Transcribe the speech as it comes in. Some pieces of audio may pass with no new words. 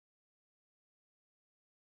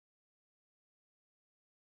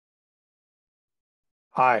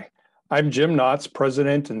Hi, I'm Jim Knotts,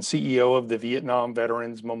 President and CEO of the Vietnam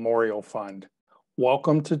Veterans Memorial Fund.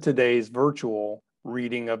 Welcome to today's virtual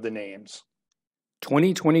reading of the names.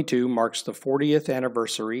 2022 marks the 40th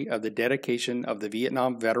anniversary of the dedication of the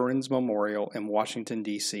Vietnam Veterans Memorial in Washington,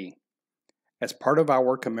 D.C. As part of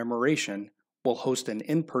our commemoration, we'll host an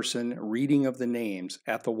in-person reading of the names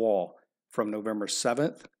at the wall from November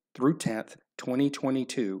 7th through 10th,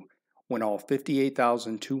 2022, when all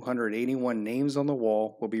 58,281 names on the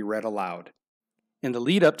wall will be read aloud. In the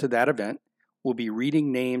lead up to that event, we'll be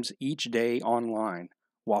reading names each day online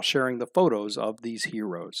while sharing the photos of these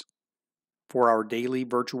heroes. For our daily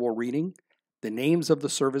virtual reading, the names of the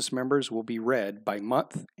service members will be read by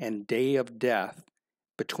month and day of death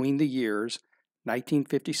between the years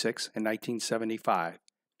 1956 and 1975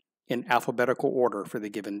 in alphabetical order for the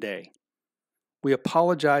given day. We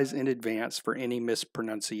apologize in advance for any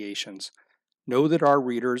mispronunciations. Know that our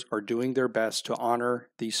readers are doing their best to honor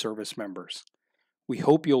these service members. We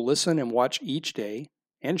hope you'll listen and watch each day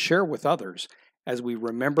and share with others as we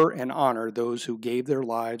remember and honor those who gave their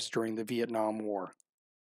lives during the Vietnam War.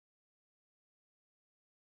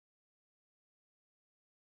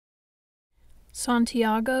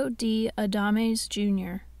 Santiago D. Adames,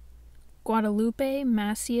 Jr., Guadalupe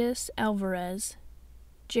Macias Alvarez,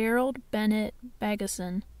 Gerald Bennett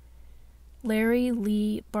Bagason, Larry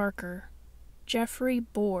Lee Barker, Jeffrey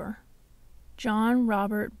Bohr, John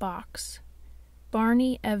Robert Box,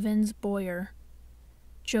 Barney Evans Boyer,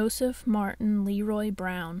 Joseph Martin Leroy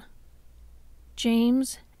Brown,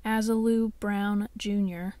 James Azalu Brown,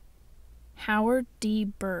 Jr., Howard D.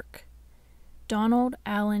 Burke, Donald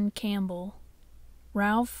Allen Campbell,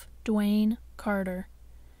 Ralph Dwayne Carter,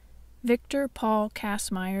 Victor Paul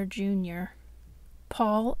Kastmeyer, Jr.,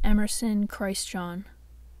 Paul Emerson Christjohn,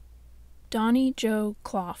 Donnie Joe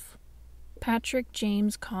Clough, Patrick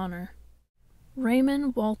James Connor,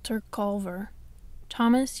 Raymond Walter Culver,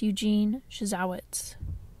 Thomas Eugene Shizowitz,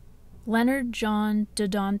 Leonard John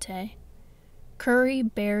DeDante, Curry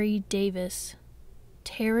Barry Davis,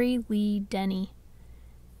 Terry Lee Denny,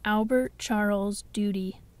 Albert Charles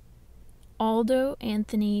Duty, Aldo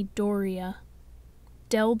Anthony Doria,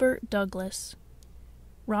 Delbert Douglas,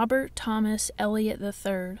 Robert Thomas Elliott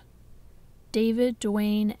III, David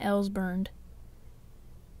Dwayne Ellsburn,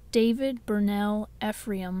 David Burnell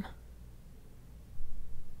Ephraim,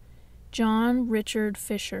 John Richard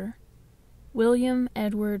Fisher, William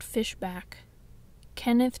Edward Fishback,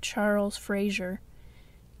 Kenneth Charles Frazier,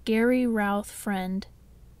 Gary Routh Friend,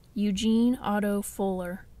 Eugene Otto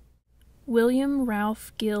Fuller, William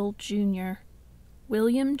Ralph Gill, Jr.,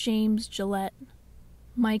 William James Gillette,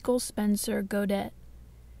 Michael Spencer Godet,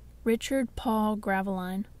 Richard Paul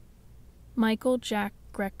Graveline, Michael Jack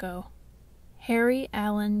Greco, Harry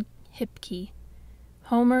Allen Hipke,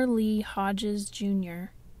 Homer Lee Hodges,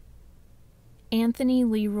 Jr., Anthony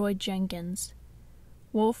Leroy Jenkins,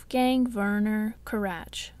 Wolfgang Werner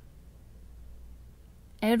Karach,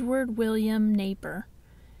 Edward William Naper,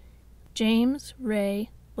 James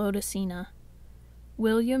Ray Lodesina,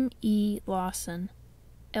 William E. Lawson,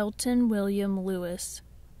 Elton William Lewis,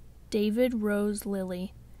 David Rose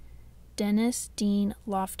Lilly, Dennis Dean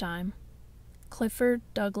Loftheim, Clifford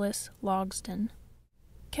Douglas Logston,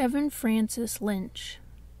 Kevin Francis Lynch,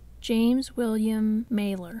 James William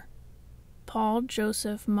Mailer, Paul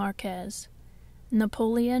Joseph Marquez,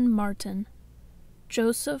 Napoleon Martin,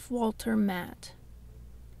 Joseph Walter Matt,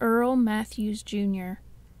 Earl Matthews, Jr.,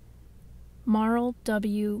 Marl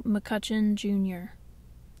W. McCutcheon, Jr.,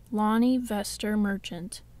 Lonnie Vester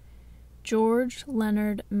Merchant, George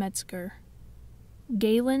Leonard Metzger,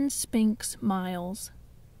 Galen Spinks Miles,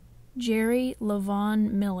 Jerry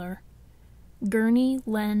Levon Miller, Gurney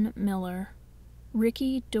Len Miller,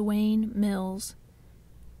 Ricky Dwayne Mills,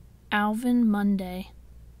 Alvin Monday,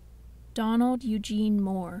 Donald Eugene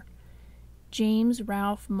Moore, James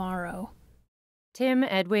Ralph Morrow, Tim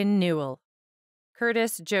Edwin Newell,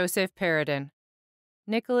 Curtis Joseph Paradin,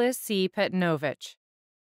 Nicholas C. Petnovich,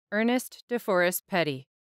 Ernest DeForest Petty,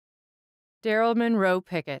 Daryl Monroe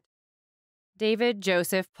Pickett, David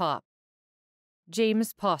Joseph Pop,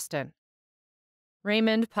 James Poston,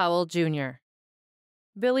 Raymond Powell, Jr.,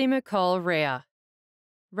 Billy McCall Rea,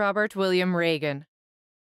 Robert William Reagan,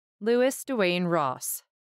 Louis Dwayne Ross,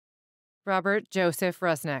 Robert Joseph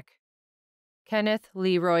Rusnak, Kenneth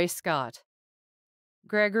Leroy Scott,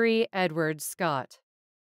 Gregory Edward Scott,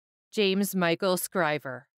 James Michael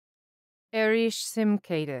Scriver, Erich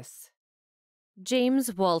Simkadis,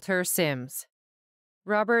 James Walter Sims,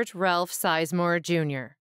 Robert Ralph Sizemore,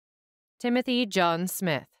 Jr., Timothy John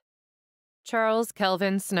Smith, Charles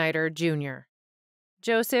Kelvin Snyder, Jr.,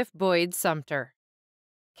 Joseph Boyd Sumter,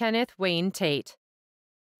 Kenneth Wayne Tate,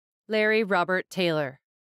 Larry Robert Taylor,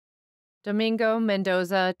 Domingo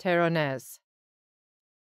Mendoza Terronez,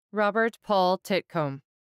 Robert Paul Titcomb,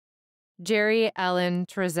 Jerry Allen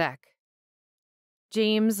Trezek,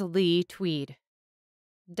 James Lee Tweed,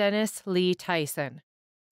 Dennis Lee Tyson,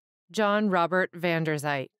 John Robert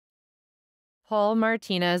Vanderzeit, Paul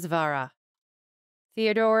Martinez Vara,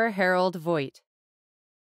 Theodore Harold Voigt,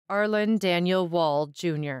 Arlen Daniel Wall,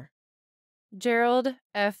 Jr., Gerald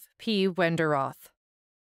F. P. Wenderoth,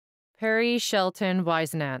 Perry Shelton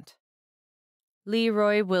Wisenant,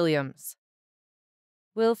 Leroy Williams,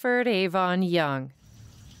 Wilford Avon Young,